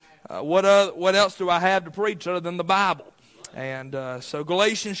what else do I have to preach other than the Bible? And so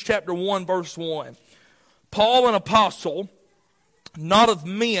Galatians chapter 1, verse 1. Paul, an apostle, not of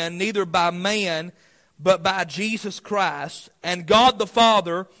men, neither by man, but by Jesus Christ, and God the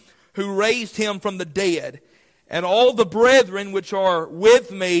Father, who raised him from the dead, and all the brethren which are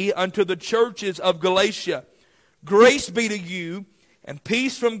with me unto the churches of Galatia. Grace be to you, and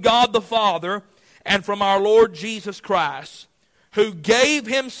peace from God the Father, and from our Lord Jesus Christ, who gave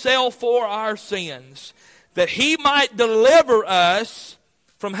himself for our sins, that he might deliver us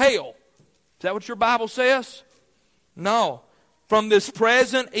from hell. Is that what your Bible says? No. From this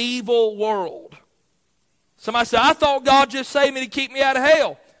present evil world. Somebody said, I thought God just saved me to keep me out of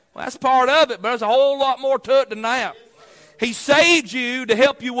hell. Well, that's part of it, but there's a whole lot more to it than that. He saved you to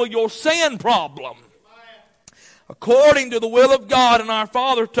help you with your sin problem. According to the will of God and our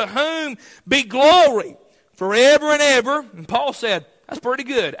Father, to whom be glory forever and ever. And Paul said, that's pretty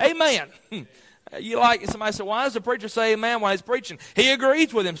good. Amen. You like, somebody said, why does the preacher say amen while he's preaching? He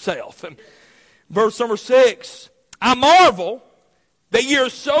agrees with himself. And verse number 6, I marvel that ye are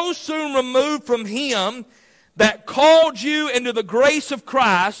so soon removed from him that called you into the grace of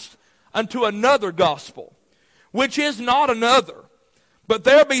Christ unto another gospel, which is not another. But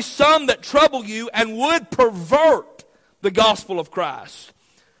there be some that trouble you and would pervert the gospel of Christ.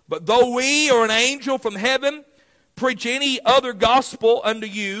 But though we or an angel from heaven preach any other gospel unto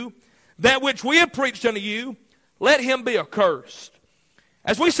you, that which we have preached unto you, let him be accursed.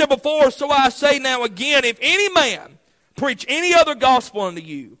 As we said before, so I say now again, if any man preach any other gospel unto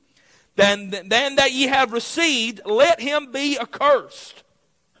you, than that ye have received, let him be accursed.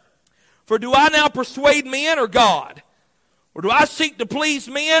 For do I now persuade men or God? Or do I seek to please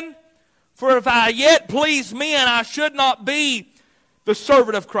men? For if I yet please men, I should not be the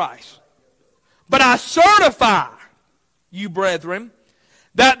servant of Christ. But I certify you, brethren,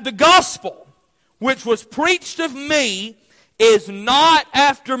 that the gospel which was preached of me is not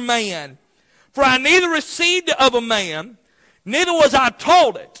after man. For I neither received it of a man, neither was I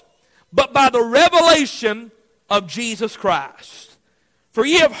taught it, but by the revelation of Jesus Christ. For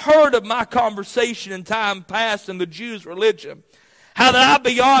ye have heard of my conversation in time past in the Jews' religion, how that I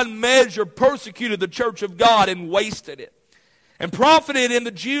beyond measure persecuted the church of God and wasted it, and profited in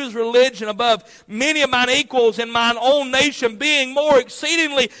the Jews' religion above many of mine equals in mine own nation, being more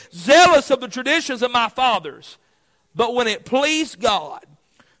exceedingly zealous of the traditions of my fathers. But when it pleased God,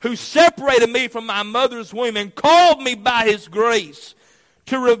 who separated me from my mother's womb and called me by his grace,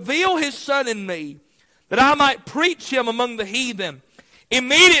 to reveal his Son in me, that I might preach him among the heathen,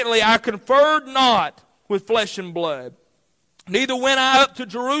 immediately I conferred not with flesh and blood. Neither went I up to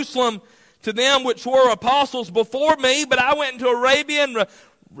Jerusalem to them which were apostles before me, but I went into Arabia and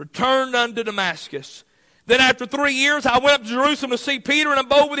returned unto Damascus. Then after 3 years I went up to Jerusalem to see Peter and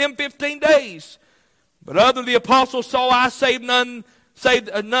abode with him 15 days. But other the apostles saw I saved none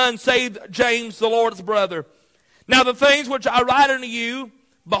save James, the Lord's brother. Now the things which I write unto you,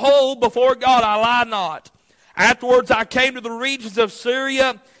 behold, before God I lie not. Afterwards I came to the regions of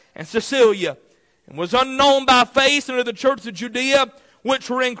Syria and Cilicia, and was unknown by face unto the church of Judea, which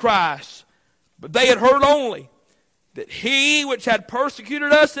were in Christ. But they had heard only that he which had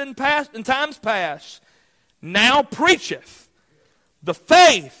persecuted us in times past now preacheth the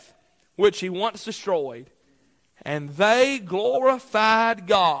faith which he once destroyed. And they glorified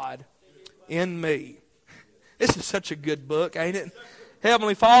God in me. This is such a good book, ain't it?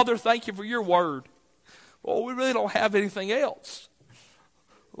 Heavenly Father, thank you for your word. Lord, we really don't have anything else.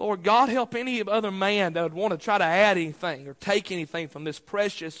 Lord, God, help any other man that would want to try to add anything or take anything from this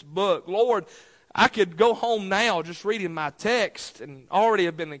precious book. Lord, I could go home now just reading my text and already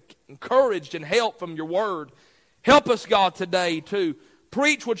have been encouraged and helped from your word. Help us, God, today to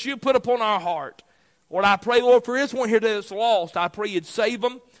preach what you put upon our heart. Lord, I pray, Lord, for this one here that's lost, I pray you'd save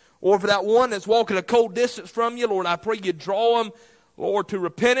them. Or for that one that's walking a cold distance from you, Lord, I pray you'd draw them, Lord, to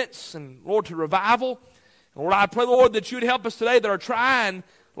repentance and, Lord, to revival. Lord, I pray, Lord, that you would help us today that are trying,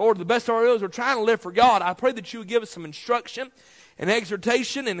 Lord, the best of our wills, are trying to live for God. I pray that you would give us some instruction and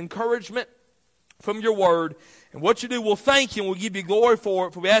exhortation and encouragement from your word. And what you do, we'll thank you and we'll give you glory for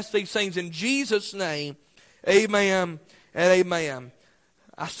it. For we ask these things in Jesus' name. Amen and amen.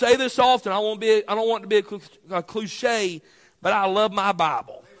 I say this often. I don't want it to be a cliche, but I love my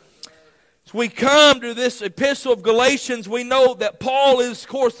Bible. As we come to this epistle of Galatians, we know that Paul is, of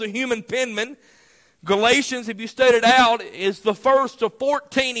course, the human penman. Galatians, if you study it out, is the first of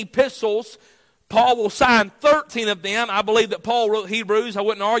 14 epistles. Paul will sign 13 of them. I believe that Paul wrote Hebrews. I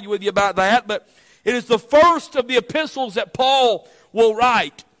wouldn't argue with you about that, but it is the first of the epistles that Paul will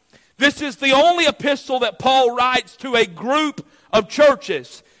write. This is the only epistle that Paul writes to a group of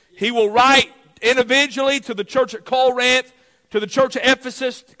churches. He will write individually to the church at Corinth, to the church at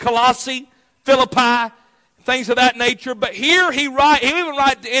Ephesus, Colossae, Philippi, things of that nature. But here he even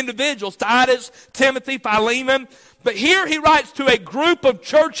writes to individuals, Titus, Timothy, Philemon. But here he writes to a group of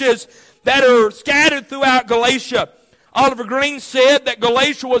churches that are scattered throughout Galatia. Oliver Green said that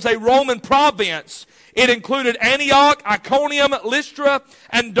Galatia was a Roman province. It included Antioch, Iconium, Lystra,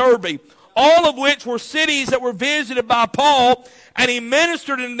 and Derbe, all of which were cities that were visited by Paul, and he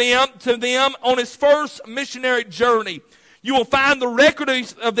ministered to them on his first missionary journey. You will find the record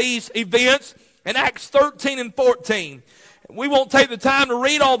of these events in Acts 13 and 14. We won't take the time to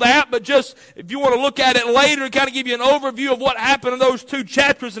read all that, but just if you want to look at it later, kind of give you an overview of what happened in those two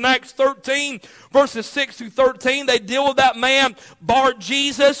chapters in Acts 13, verses 6 through 13. They deal with that man,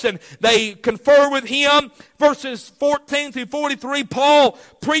 Bar-Jesus, and they confer with him. Verses 14 through 43, Paul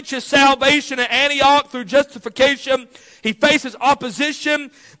preaches salvation at Antioch through justification. He faces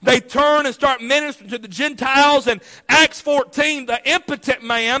opposition. They turn and start ministering to the Gentiles. And Acts 14, the impotent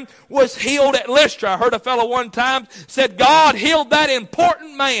man was healed at Lystra. I heard a fellow one time said God healed that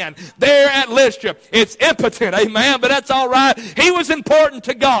important man there at Lystra. It's impotent, amen, but that's all right. He was important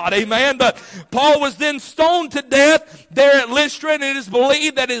to God, amen. But Paul was then stoned to death there at Lystra, and it is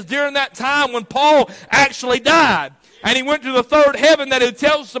believed that it is during that time when Paul actually died. And he went to the third heaven that it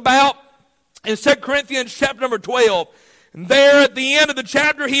tells us about in 2 Corinthians chapter number 12. And there at the end of the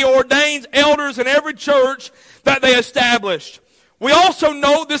chapter, he ordains elders in every church that they established. We also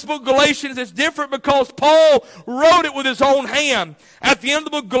know this book of Galatians is different because Paul wrote it with his own hand. At the end of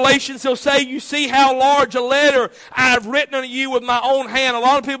the book of Galatians, he'll say, you see how large a letter I have written unto you with my own hand. A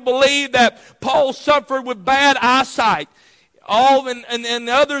lot of people believe that Paul suffered with bad eyesight. In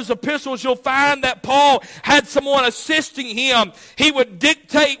others' epistles, you'll find that Paul had someone assisting him. He would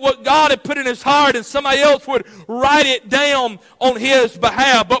dictate what God had put in his heart, and somebody else would write it down on his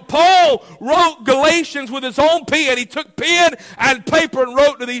behalf. But Paul wrote Galatians with his own pen. He took pen and paper and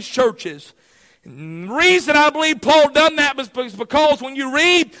wrote to these churches. And the reason I believe Paul done that was because when you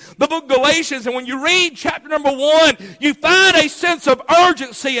read the book of Galatians and when you read chapter number 1, you find a sense of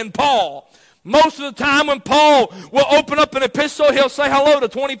urgency in Paul. Most of the time when Paul will open up an epistle, he'll say hello to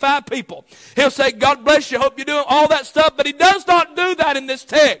 25 people. He'll say, God bless you, hope you're doing all that stuff. But he does not do that in this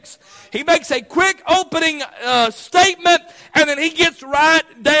text. He makes a quick opening statement, and then he gets right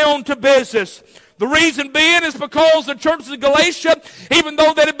down to business. The reason being is because the churches of Galatia, even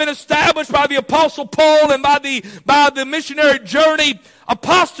though they had been established by the Apostle Paul and by the missionary journey,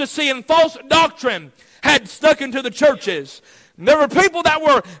 apostasy and false doctrine had stuck into the churches. There were people that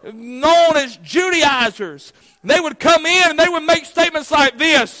were known as Judaizers. They would come in and they would make statements like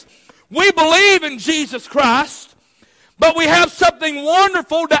this. We believe in Jesus Christ, but we have something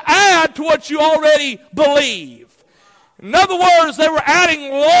wonderful to add to what you already believe. In other words, they were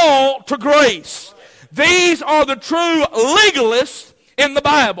adding law to grace. These are the true legalists in the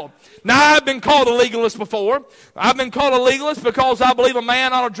Bible. Now, I've been called a legalist before. I've been called a legalist because I believe a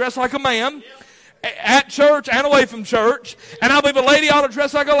man ought to dress like a man at church and away from church. And I believe a lady ought to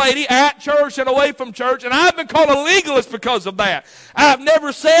dress like a lady at church and away from church. And I've been called a legalist because of that. I've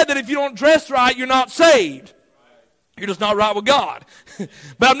never said that if you don't dress right, you're not saved. You're just not right with God.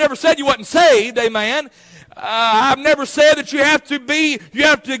 But I've never said you wasn't saved, amen. I've never said that you have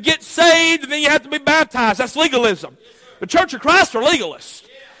to get saved and then you have to be baptized. That's legalism. The Church of Christ are legalists.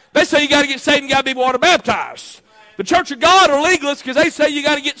 They say you got to get saved and you got to be water baptized. The Church of God are legalists because they say you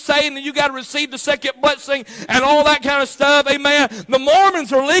got to get saved and you got to receive the second blessing and all that kind of stuff. Amen. The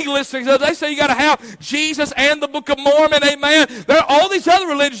Mormons are legalists because they say you got to have Jesus and the Book of Mormon. Amen. All these other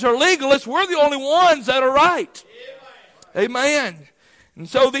religions are legalists. We're the only ones that are right. Amen. And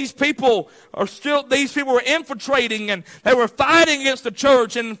so these people were infiltrating and they were fighting against the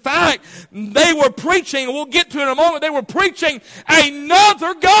church. And in fact, they were preaching, we'll get to it in a moment, they were preaching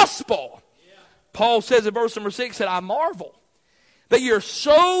another gospel. Paul says in verse number 6 that I marvel that you're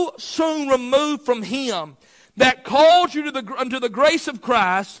so soon removed from him that called you unto the grace of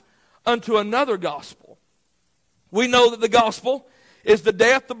Christ unto another gospel. We know that the gospel is the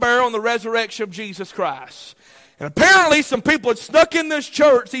death, the burial, and the resurrection of Jesus Christ. And apparently some people had snuck in this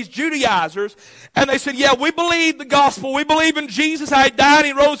church, these Judaizers, and they said, yeah, we believe the gospel. We believe in Jesus, how he died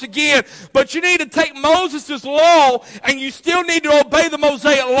and he rose again. But you need to take Moses' law and you still need to obey the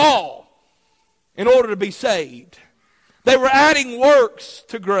Mosaic law in order to be saved. They were adding works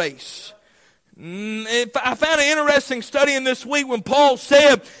to grace. I found an interesting study in this week when Paul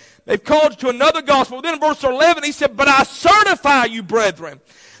said, they've called you to another gospel. Then in verse 11 he said, but I certify you, brethren,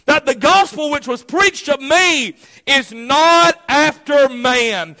 that the gospel which was preached of me is not after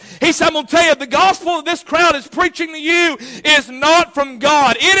man. He said, I'm going to tell you, the gospel that this crowd is preaching to you is not from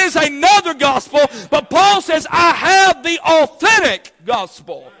God. It is another gospel, but Paul says, I have the authentic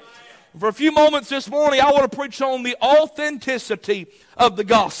gospel. For a few moments this morning, I want to preach on the authenticity of the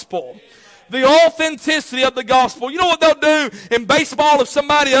gospel. The authenticity of the gospel. You know what they'll do in baseball? If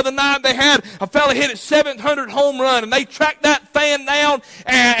somebody the other night, they had a fella hit a 700 home run, and they tracked that fan down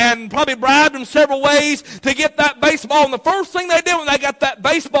and probably bribed him several ways to get that baseball. And the first thing they did when they got that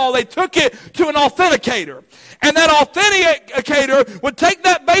baseball, they took it to an authenticator. And that authenticator would take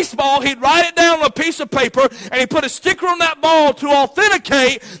that baseball, he'd write it down on a piece of paper, and he'd put a sticker on that ball to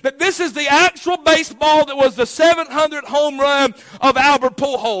authenticate that this is the actual baseball that was the 700 home run of Albert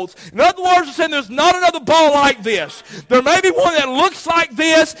Pujols. In other words, they're saying there's not another ball like this. There may be one that looks like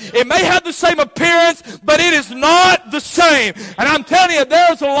this. It may have the same appearance, but it is not the same. And I'm telling you,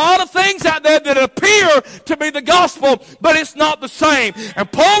 there's a lot of things out there that appear to be the gospel, but it's not the same.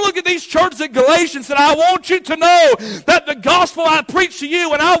 And Paul looked at these churches at Galatians and said, I want you to know that the gospel I preached to you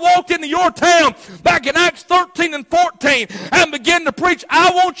when I walked into your town back in Acts 13 and 14 and began to preach,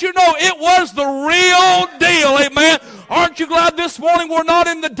 I want you to know it was the real deal. Amen. Aren't you glad this morning we're not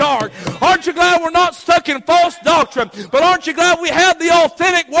in the dark? Aren't you glad we're not stuck in false doctrine? But aren't you glad we have the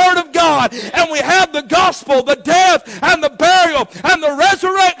authentic Word of God and we have the gospel, the death and the burial and the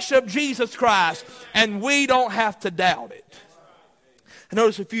resurrection of Jesus Christ, and we don't have to doubt it. I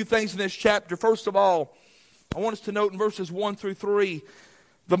notice a few things in this chapter. First of all, I want us to note in verses 1 through 3,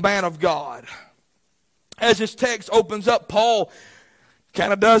 the man of God. As this text opens up, Paul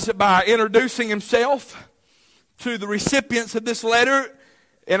kind of does it by introducing himself to the recipients of this letter.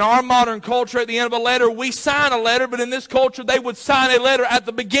 In our modern culture, at the end of a letter, we sign a letter, but in this culture, they would sign a letter at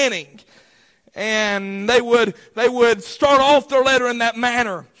the beginning. And they would start off their letter in that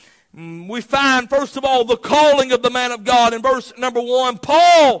manner. We find, first of all, the calling of the man of God in verse number 1.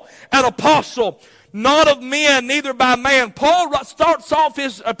 Paul, an apostle, not of men, neither by man. Paul starts off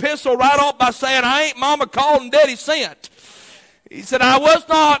his epistle right off by saying, I ain't mama called and daddy sent. He said, I was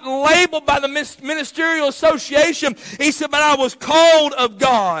not labeled by the ministerial association. He said, but I was called of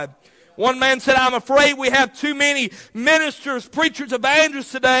God. One man said, I'm afraid we have too many ministers, preachers,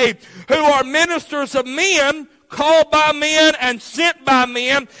 evangelists today who are ministers of men, called by men and sent by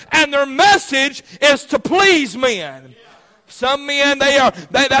men, and their message is to please men. Some men,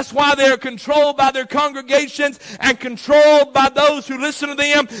 that's why they are controlled by their congregations and controlled by those who listen to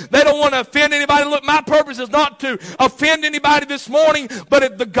them. They don't want to offend anybody. Look, my purpose is not to offend anybody this morning, but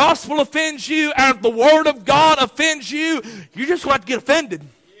if the gospel offends you and if the word of God offends you, you just want to get offended.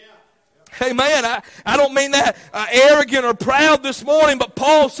 Amen. I don't mean that arrogant or proud this morning, but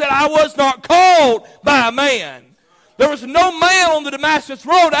Paul said, I was not called by a man. There was no man on the Damascus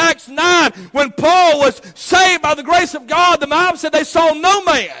Road, Acts 9, when Paul was saved by the grace of God. The Bible said they saw no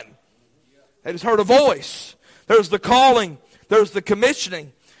man. They just heard a voice. There's the calling. There's the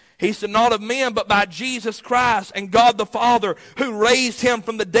commissioning. He said, not of men, but by Jesus Christ and God the Father who raised him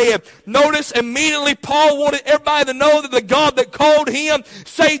from the dead. Notice immediately Paul wanted everybody to know that the God that called him,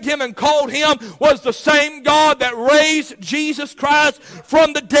 saved him and called him was the same God that raised Jesus Christ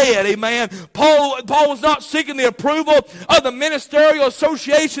from the dead. Amen. Paul was not seeking the approval of the ministerial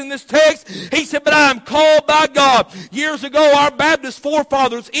association in this text. He said, but I am called by God. Years ago, our Baptist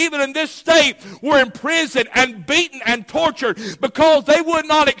forefathers, even in this state, were imprisoned and beaten and tortured because they would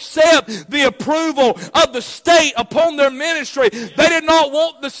not accept the approval of the state upon their ministry. They did not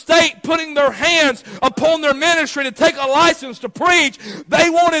want the state putting their hands upon their ministry to take a license to preach. They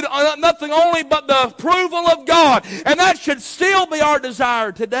wanted nothing only but the approval of God. And that should still be our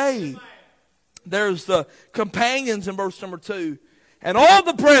desire today. There's the companions in verse number 2. And all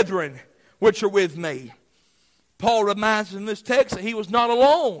the brethren which are with me. Paul reminds us in this text that he was not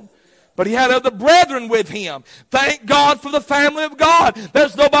alone, but he had other brethren with him. Thank God for the family of God.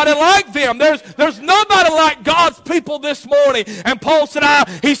 There's nobody like them. There's nobody like God's people this morning. And Paul said,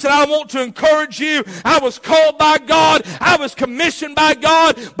 I want to encourage you. I was called by God. I was commissioned by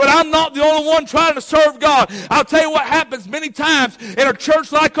God. But I'm not the only one trying to serve God. I'll tell you what happens many times in a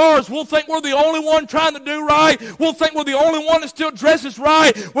church like ours. We'll think we're the only one trying to do right. We'll think we're the only one that still dresses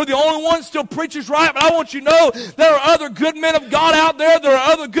right. We're the only one that still preaches right. But I want you to know there are other good men of God out there. There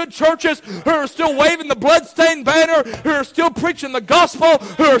are other good churches who are still waving the bloodstained banner, who are still preaching the gospel,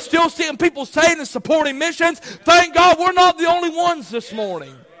 who are still seeing people saved and supporting missions. Thank God we're not the only ones this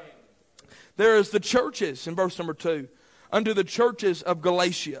morning. There is the churches in verse number 2, unto the churches of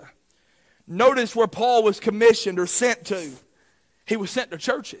Galatia. Notice where Paul was commissioned or sent to. He was sent to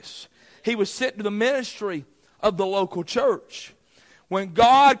churches. He was sent to the ministry of the local church. When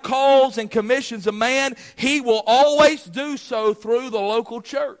God calls and commissions a man, He will always do so through the local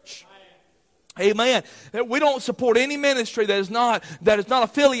church. Amen. We don't support any ministry that is not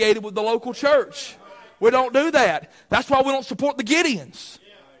affiliated with the local church. We don't do that. That's why we don't support the Gideons.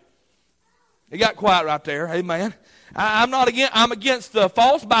 It got quiet right there. Amen. I'm against the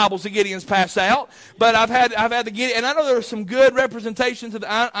false Bibles the Gideons pass out, but I've had the Gideon, and I know there are some good representations of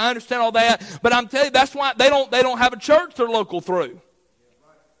I understand all that, but I'm telling you, that's why they don't have a church they're local through.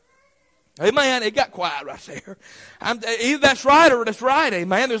 Amen. It got quiet right there. Either that's right or that's right.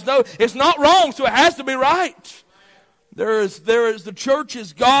 Amen. It's not wrong, so it has to be right. There is the church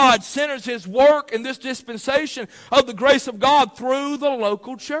is God centers His work in this dispensation of the grace of God through the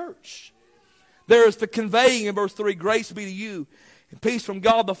local church. There is the conveying in verse 3, grace be to you, and peace from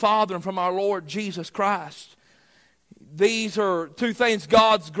God the Father and from our Lord Jesus Christ. These are two things,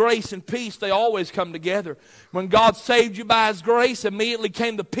 God's grace and peace, they always come together. When God saved you by His grace, immediately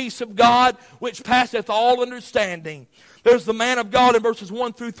came the peace of God, which passeth all understanding. There's the man of God in verses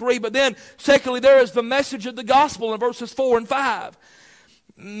 1 through 3, but then, secondly, there is the message of the gospel in verses 4 and 5.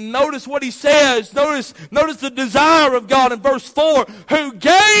 Notice what he says. Notice the desire of God in verse 4, who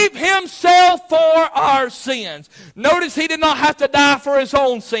gave Himself for our sins. Notice He did not have to die for His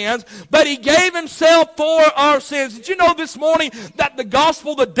own sins, but He gave Himself for our sins. Did you know this morning that the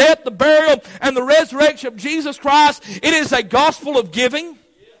gospel, the death, the burial, and the resurrection of Jesus Christ, it is a gospel of giving?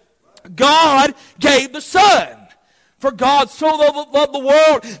 God gave the Son. For God so loved the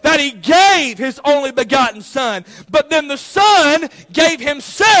world that He gave His only begotten Son. But then the Son gave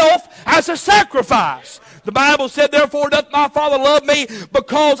Himself as a sacrifice. The Bible said, therefore doth my Father love me,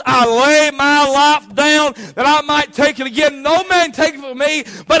 because I lay my life down that I might take it again. No man take it from me,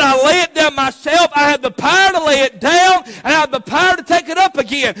 but I lay it down myself. I have the power to lay it down, and I have the power to take it up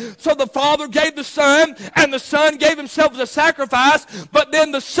again. So the Father gave the Son, and the Son gave Himself as a sacrifice. But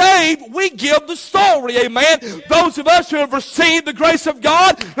then the saved, we give the story. Amen. Those of us who have received the grace of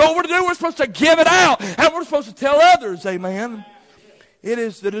God, know what we're to do? We're supposed to give it out, and we're supposed to tell others. Amen. It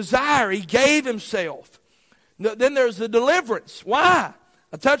is the desire. He gave Himself. Then there's the deliverance. Why?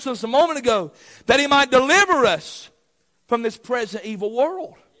 I touched on this a moment ago. That He might deliver us from this present evil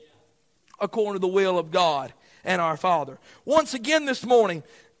world, according to the will of God and our Father. Once again this morning,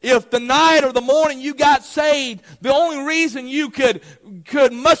 if the night or the morning you got saved, the only reason you could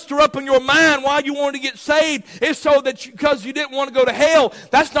muster up in your mind why you wanted to get saved is so that because you didn't want to go to hell,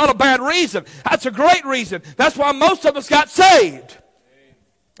 that's not a bad reason. That's a great reason. That's why most of us got saved.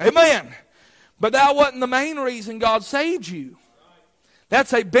 Amen. But that wasn't the main reason God saved you.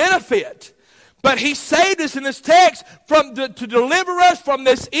 That's a benefit. But He saved us in this text to deliver us from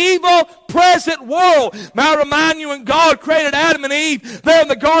this evil present world. Now I remind you, when God created Adam and Eve there in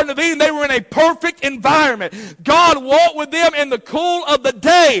the Garden of Eden, they were in a perfect environment. God walked with them in the cool of the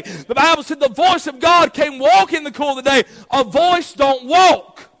day. The Bible said the voice of God came walking in the cool of the day. A voice don't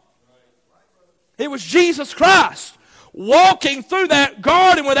walk. It was Jesus Christ walking through that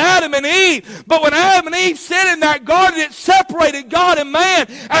garden with Adam and Eve. But when Adam and Eve sinned in that garden, it separated God and man,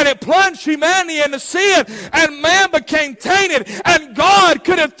 and it plunged humanity into sin, and man became tainted, and God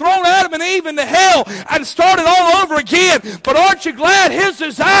could have thrown Adam and Eve into hell and started all over again. But aren't you glad His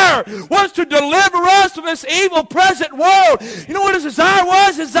desire was to deliver us from this evil present world? You know what His desire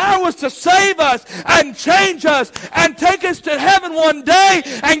was? His desire was to save us and change us and take us to heaven one day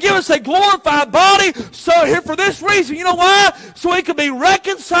and give us a glorified body. So here, for this reason, you know why? So we could be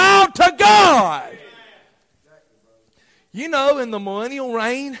reconciled to God. You know, in the millennial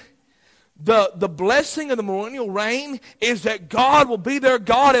reign, the blessing of the millennial reign is that God will be their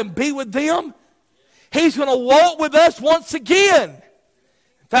God and be with them. He's going to walk with us once again.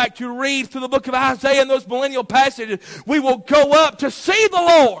 In fact, you read through the book of Isaiah in those millennial passages, we will go up to see the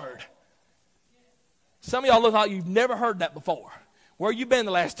Lord. Some of y'all look like you've never heard that before. Where you been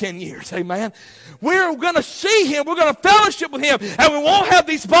the last 10 years, amen? We're going to see Him. We're going to fellowship with Him. And we won't have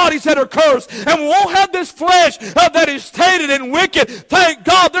these bodies that are cursed. And we won't have this flesh that is tainted and wicked. Thank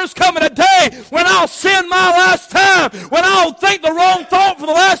God there's coming a day when I'll sin my last time. When I'll think the wrong thought for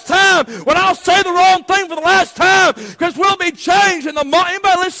the last time. When I'll say the wrong thing for the last time. Because we'll be changed.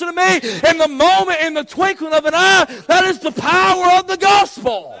 Anybody listen to me? In the moment, in the twinkling of an eye, that is the power of the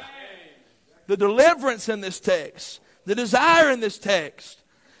gospel. The deliverance in this text. The desire in this text.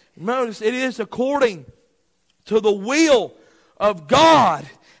 Notice it is according to the will of God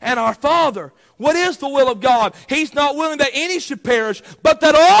and our Father. What is the will of God? He's not willing that any should perish, but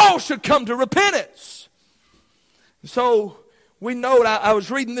that all should come to repentance. So we know, I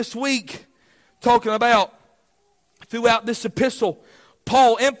was reading this week talking about throughout this epistle,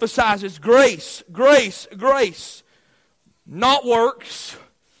 Paul emphasizes grace, grace, grace. not works.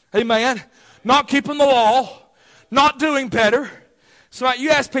 Amen. Not keeping the law. Not doing better. So you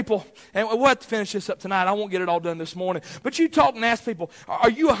ask people, and we'll have to finish this up tonight. I won't get it all done this morning. But you talk and ask people, are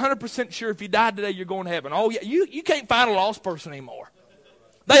you 100% sure if you died today you're going to heaven? Oh, yeah. You can't find a lost person anymore.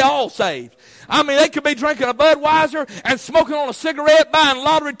 They all saved. I mean, they could be drinking a Budweiser and smoking on a cigarette, buying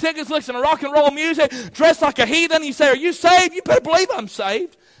lottery tickets, listening to rock and roll music, dressed like a heathen. You say, are you saved? You better believe I'm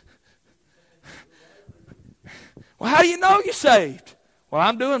saved. Well, how do you know you're saved? Well,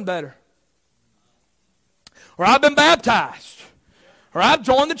 I'm doing better. Or I've been baptized. Or I've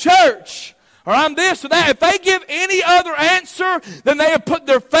joined the church. Or I'm this or that. If they give any other answer, then they have put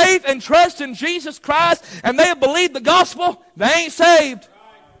their faith and trust in Jesus Christ and they have believed the gospel, they ain't saved.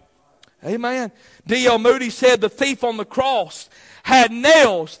 Amen. D.L. Moody said the thief on the cross had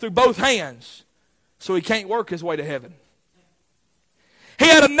nails through both hands, so he can't work his way to heaven. He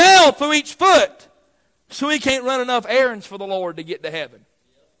had a nail through each foot, so he can't run enough errands for the Lord to get to heaven.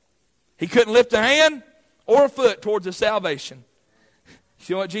 He couldn't lift a hand or a foot towards his salvation.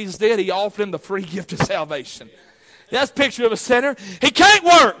 You know what Jesus did? He offered him the free gift of salvation. That's a picture of a sinner. He can't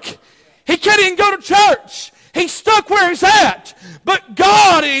work. He can't even go to church. He's stuck where he's at. But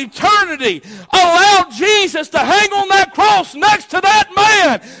God in eternity allowed Jesus to hang on that cross next to that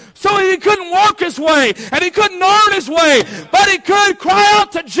man so he couldn't work his way and he couldn't earn his way. But he could cry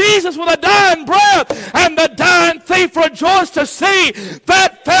out to Jesus with a dying breath, and the dying thief rejoiced to see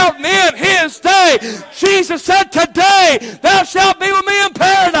that fountain in his day. Jesus said, today thou shalt be with me in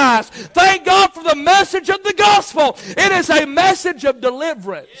paradise. Thank God for the message of the gospel. It is a message of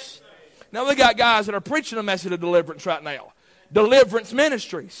deliverance. Now, we got guys that are preaching a message of deliverance right now. Deliverance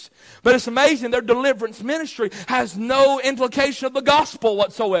ministries. But it's amazing, their deliverance ministry has no implication of the gospel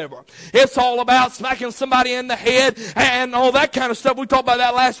whatsoever. It's all about smacking somebody in the head and all that kind of stuff. We talked about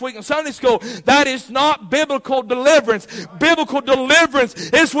that last week in Sunday school. That is not biblical deliverance. Biblical deliverance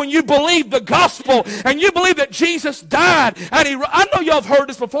is when you believe the gospel and you believe that Jesus died. And I know y'all have heard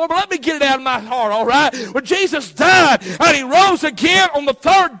this before, but let me get it out of my heart, all right? When Jesus died and he rose again on the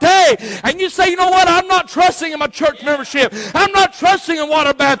third day, and you say, you know what, I'm not trusting in my church membership. I'm not trusting in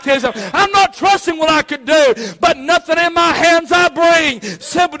water baptism. I'm not trusting what I could do, but nothing in my hands I bring.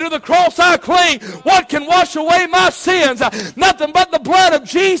 Simply to the cross I cling. What can wash away my sins? Nothing but the blood of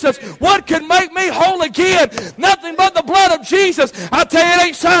Jesus. What can make me whole again? Nothing but the blood of Jesus. I tell you, it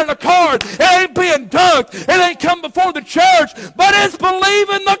ain't signing a card. It ain't being dunked. It ain't come before the church, but it's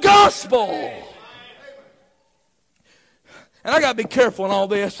believing the gospel. And I got to be careful in all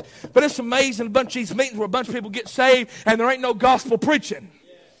this, but it's amazing, a bunch of these meetings where a bunch of people get saved and there ain't no gospel preaching.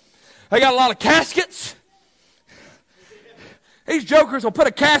 They got a lot of caskets. These jokers will put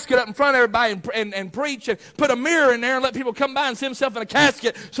a casket up in front of everybody and preach and put a mirror in there and let people come by and see themselves in a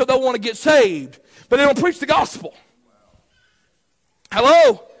casket so they'll want to get saved. But they don't preach the gospel.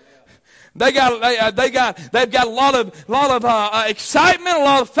 Hello? They've got a lot of excitement, a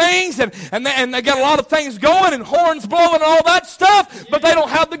lot of things, and they got a lot of things going and horns blowing and all that stuff, but they don't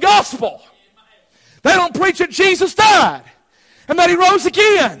have the gospel. They don't preach that Jesus died and that he rose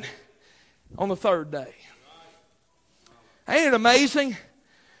again on the third day. Ain't it amazing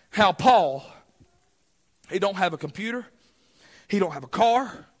how Paul, he don't have a computer, he don't have a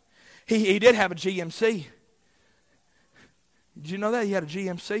car, he did have a GMC. Did you know that? He had a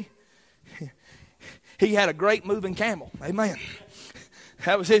GMC. He had a great moving camel. Amen.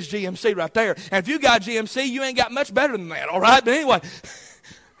 That was his GMC right there. And if you got GMC, you ain't got much better than that, all right? But anyway,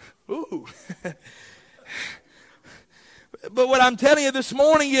 ooh. But what I'm telling you this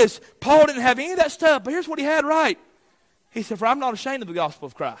morning is Paul didn't have any of that stuff, but here's what he had right. He said, for I'm not ashamed of the gospel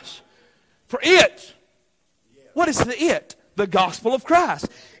of Christ. For it, what is the it? The gospel of Christ.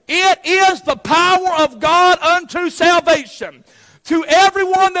 It is the power of God unto salvation, to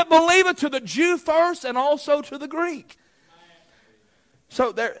everyone that believeth, to the Jew first and also to the Greek.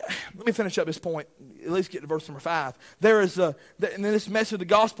 So there, let me finish up this point. At least get to verse number 5. There is in this message of the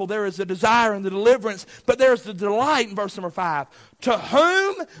gospel, there is a desire and the deliverance, but there is the delight in verse number 5. To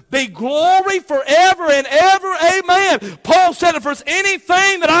whom be glory forever and ever. Amen. Paul said, if there's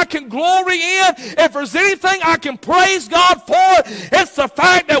anything that I can glory in, if there's anything I can praise God for, it's the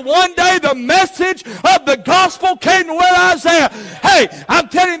fact that one day the message of the gospel came to where I was at. Hey, I'm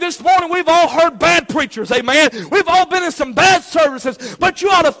telling you this morning, we've all heard bad preachers. Amen. We've all been in some bad services, but you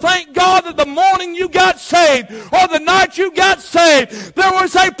ought to thank God that the morning you got saved or the night you got saved, there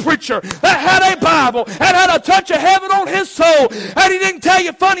was a preacher that had a Bible and had a touch of heaven on his soul. And he didn't tell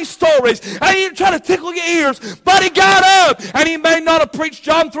you funny stories. And he didn't try to tickle your ears. But he got up. And he may not have preached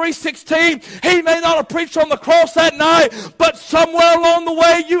John 3:16. He may not have preached on the cross that night. But somewhere along on the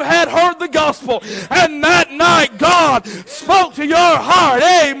way you had heard the gospel. And that night God spoke to your heart.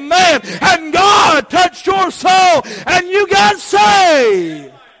 Amen. And God touched your soul and you got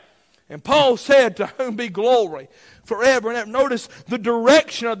saved. And Paul said, to whom be glory forever and ever. Notice the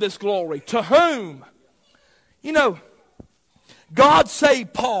direction of this glory. To whom? You know, God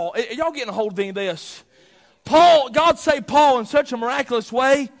saved Paul. Are y'all getting a hold of any of this? God saved Paul in such a miraculous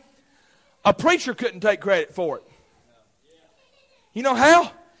way, a preacher couldn't take credit for it. You know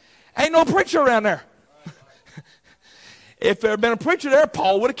how? Ain't no preacher around there. If there had been a preacher there,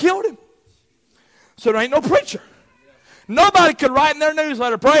 Paul would have killed him. So there ain't no preacher. Nobody could write in their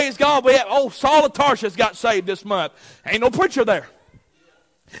newsletter, praise God, Saul of Tarsus got saved this month. Ain't no preacher there.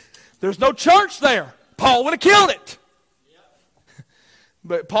 There's no church there. Paul would have killed it.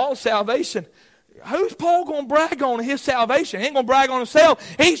 But Paul's salvation, who's Paul going to brag on his salvation? He ain't going to brag on himself.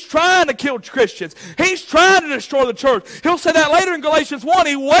 He's trying to kill Christians. He's trying to destroy the church. He'll say that later in Galatians 1.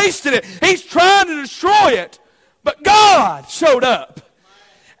 He wasted it. He's trying to destroy it. But God showed up.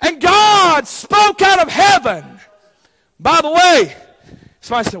 And God spoke out of heaven. By the way,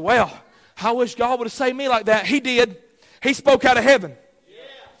 somebody said, well, I wish God would have saved me like that. He did. He spoke out of heaven.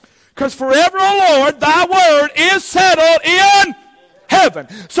 Because forever, O Lord, thy word is settled in heaven.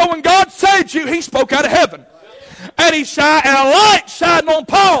 So when God saved you, he spoke out of heaven. And he shined, and a light shined on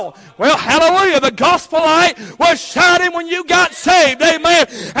Paul. Well, hallelujah, the gospel light was shining when you got saved. Amen.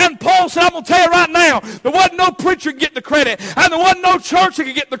 And Paul said, I'm going to tell you right now, there wasn't no preacher get the credit, and there wasn't no church that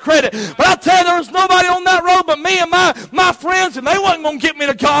could get the credit. But I'll tell you, there was nobody on that road but me and my friends, and they wasn't going to get me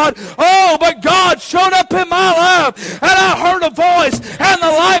to God. Oh, but God showed up in my life, and I heard a voice, and the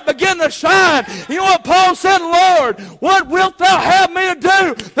light began to shine. You know what Paul said? Lord, what wilt thou have me to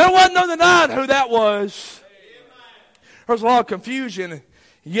do? There wasn't no denying who that was. There's a lot of confusion.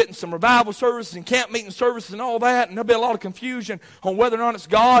 You're getting some revival services and camp meeting services and all that, and there'll be a lot of confusion on whether or not it's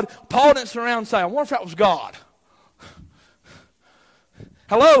God. Paul didn't sit around and say, I wonder if that was God.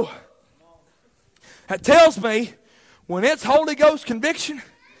 Hello? That tells me when it's Holy Ghost conviction,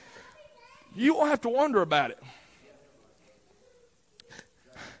 you won't have to wonder about it.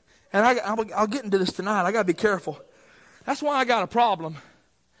 And I'll get into this tonight. I got to be careful. That's why I got a problem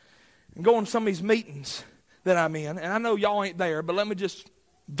in going to some of these meetings that I'm in. And I know y'all ain't there, but let me just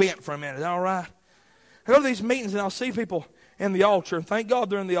vent for a minute. Is that all right? I go to these meetings and I'll see people in the altar. And thank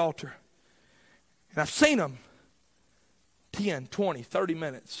God they're in the altar. And I've seen them 10, 20, 30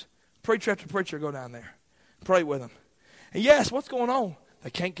 minutes. Preacher after preacher go down there. Pray with them. And yes, what's going on?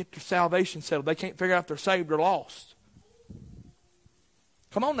 They can't get their salvation settled. They can't figure out if they're saved or lost.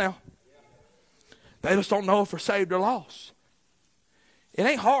 Come on now. They just don't know if they're saved or lost. It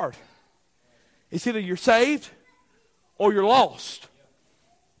ain't hard. It's either you're saved or you're lost.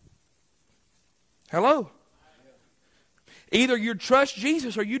 Hello? Either you trust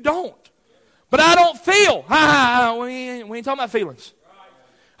Jesus or you don't. But I don't feel. We ain't talking about feelings.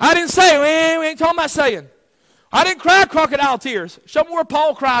 I didn't say. We ain't talking about saying. I didn't cry crocodile tears. Show me where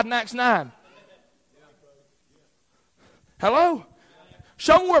Paul cried in Acts 9. Hello?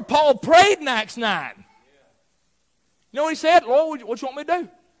 Show me where Paul prayed in Acts 9. You know what he said? Lord, what you want me to do?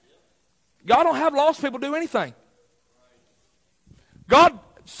 God don't have lost people do anything. God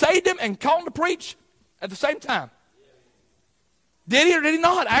saved them and called them to preach at the same time. Did he or did he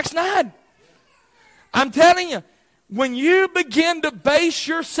not? Acts 9. I'm telling you, when you begin to base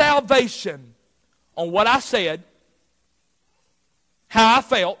your salvation on what I said, how I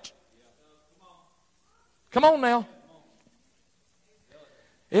felt, come on now.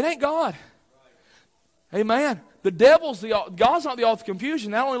 It ain't God. Amen. God's not the author of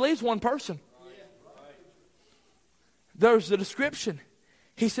confusion. That only leaves one person. There's the description.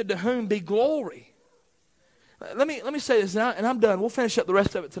 He said, to whom be glory. Let me say this now, and I'm done. We'll finish up the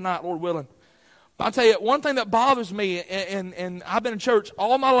rest of it tonight, Lord willing. But I'll tell you, one thing that bothers me, and I've been in church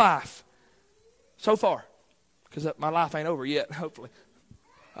all my life, so far, because my life ain't over yet, hopefully.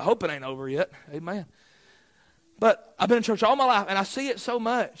 I hope it ain't over yet. Amen. But I've been in church all my life, and I see it so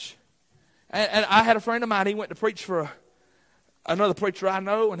much. And I had a friend of mine, he went to preach for another preacher I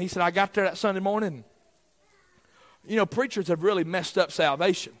know, and he said, I got there that Sunday morning. You know, preachers have really messed up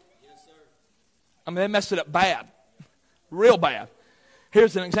salvation. Yes, sir. I mean, they messed it up bad. Real bad.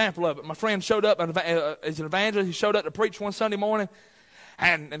 Here's an example of it. My friend showed up as an evangelist. He showed up to preach one Sunday morning,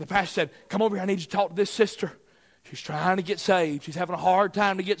 and the pastor said, come over here, I need you to talk to this sister. She's trying to get saved. She's having a hard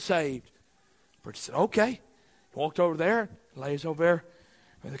time to get saved. The preacher said, okay. He walked over there, lays over there.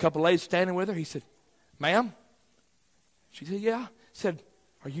 With a couple of ladies standing with her, he said, ma'am? She said, yeah. He said,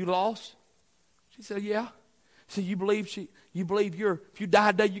 are you lost? She said, yeah. He said, you believe if you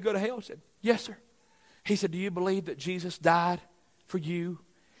die today, you go to hell? She said, yes, sir. He said, do you believe that Jesus died for you.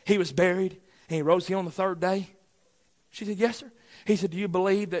 He was buried, and he rose again on the third day. She said, yes, sir. He said, do you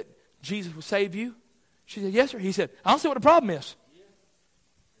believe that Jesus will save you? She said, yes, sir. He said, I don't see what the problem is.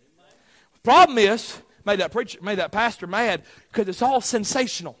 The problem is, made that pastor mad, because it's all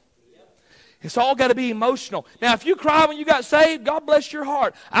sensational. It's all got to be emotional. Now, if you cry when you got saved, God bless your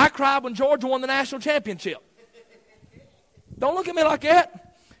heart. I cried when Georgia won the national championship. Don't look at me like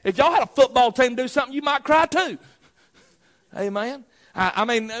that. If y'all had a football team do something, you might cry too. Amen. I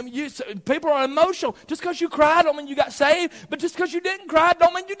mean, people are emotional. Just because you cried don't mean you got saved. But just because you didn't cry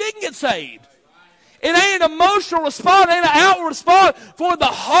don't mean you didn't get saved. It ain't an emotional response. It ain't an outward response. For the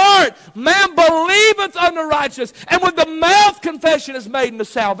heart, man believeth unto righteousness. And with the mouth, confession is made unto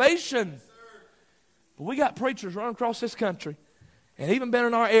salvation. But we got preachers running across this country, and even been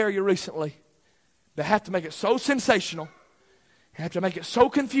in our area recently, that have to make it so sensational, have to make it so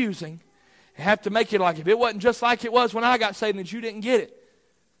confusing, have to make it like if it wasn't just like it was when I got saved, then you didn't get it.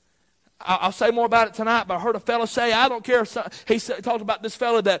 I'll say more about it tonight, but I heard a fellow say, I don't care. He talked about this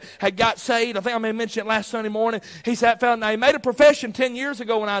fellow that had got saved. I think I may have mentioned it last Sunday morning. He said, that fellow, now he made a profession 10 years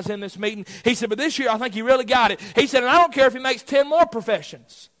ago when I was in this meeting. He said, but this year I think he really got it. He said, and I don't care if he makes 10 more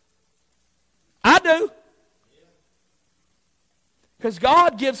professions. I do. Because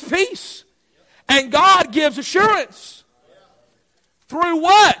God gives peace. And God gives assurance. Through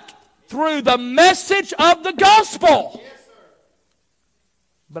what? Through the message of the gospel.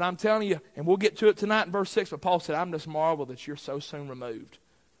 But I'm telling you, and we'll get to it tonight in verse 6, but Paul said, I'm just marveled that you're so soon removed.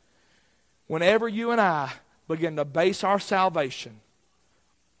 Whenever you and I begin to base our salvation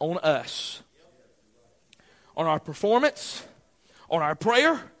on us, on our performance, on our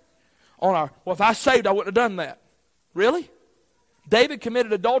prayer, on our, well, if I saved, I wouldn't have done that. Really? David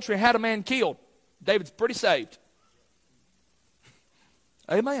committed adultery and had a man killed. David's pretty saved.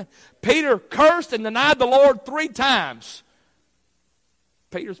 Amen. Peter cursed and denied the Lord 3 times.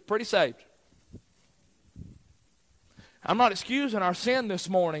 Peter's pretty saved. I'm not excusing our sin this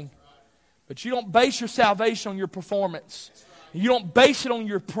morning, but you don't base your salvation on your performance. You don't base it on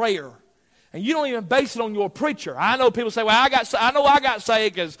your prayer. And you don't even base it on your preacher. I know people say, well, I got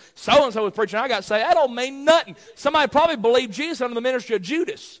saved because so-and-so was preaching. I got saved. That don't mean nothing. Somebody probably believed Jesus under the ministry of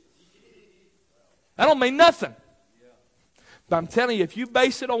Judas. That don't mean nothing. But I'm telling you, if you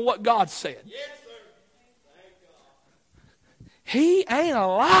base it on what God said, He ain't a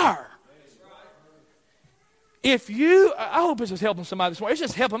liar. If you, I hope this is helping somebody this morning. It's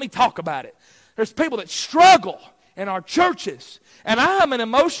just helping me talk about it. There's people that struggle in our churches. And I'm an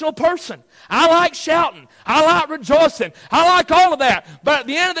emotional person. I like shouting. I like rejoicing. I like all of that. But at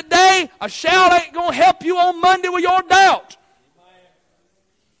the end of the day, a shout ain't going to help you on Monday with your doubt.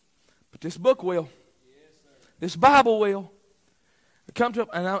 But this book will. This Bible will. I come to,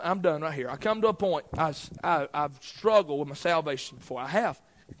 and I'm done right here. I come to a point. I've struggled with my salvation before. I have.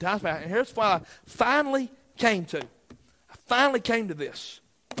 And here's what I finally came to. I finally came to this.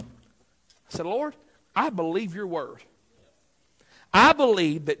 I said, Lord, I believe your word. I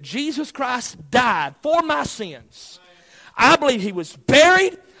believe that Jesus Christ died for my sins. I believe he was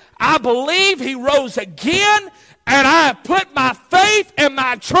buried. I believe he rose again. And I have put my faith and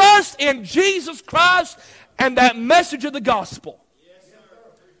my trust in Jesus Christ and that message of the gospel.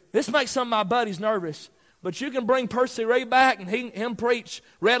 This makes some of my buddies nervous. But you can bring Percy Ray back and him preach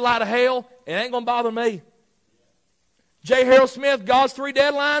Red Light of Hell. It ain't going to bother me. J. Harold Smith, God's 3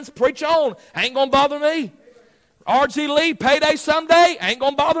 Deadlines, preach on. Ain't going to bother me. R.G. Lee, Payday Someday, ain't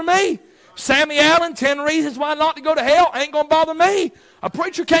going to bother me. Sammy Allen, 10 Reasons Why Not to Go to Hell, ain't going to bother me. A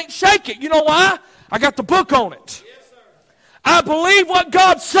preacher can't shake it. You know why? I got the book on it. I believe what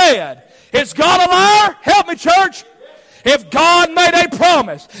God said. Is God a liar? Help me, church. If God made a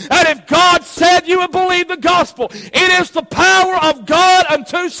promise, and if God said you would believe the gospel, it is the power of God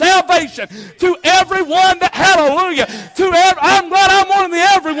unto salvation to everyone that, hallelujah, I'm glad I'm one of the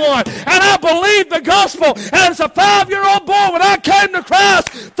everyone, and I believe the gospel, and as a 5-year-old boy when I came to Christ,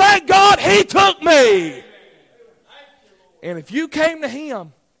 thank God He took me. And if you came to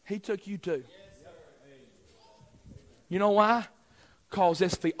Him, He took you too. You know why? Because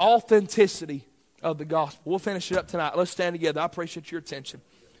it's the authenticity of the gospel. We'll finish it up tonight. Let's stand together. I appreciate your attention.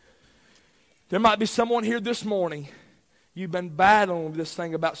 There might be someone here this morning. You've been battling with this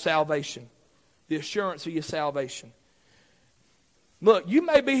thing about salvation, the assurance of your salvation. Look, you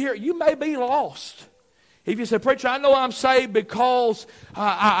may be here. You may be lost. If you say, preacher, I know I'm saved because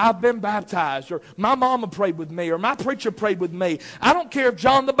I've been baptized, or my mama prayed with me, or my preacher prayed with me. I don't care if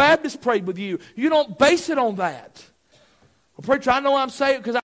John the Baptist prayed with you. You don't base it on that. Well, preacher, I know I'm saved because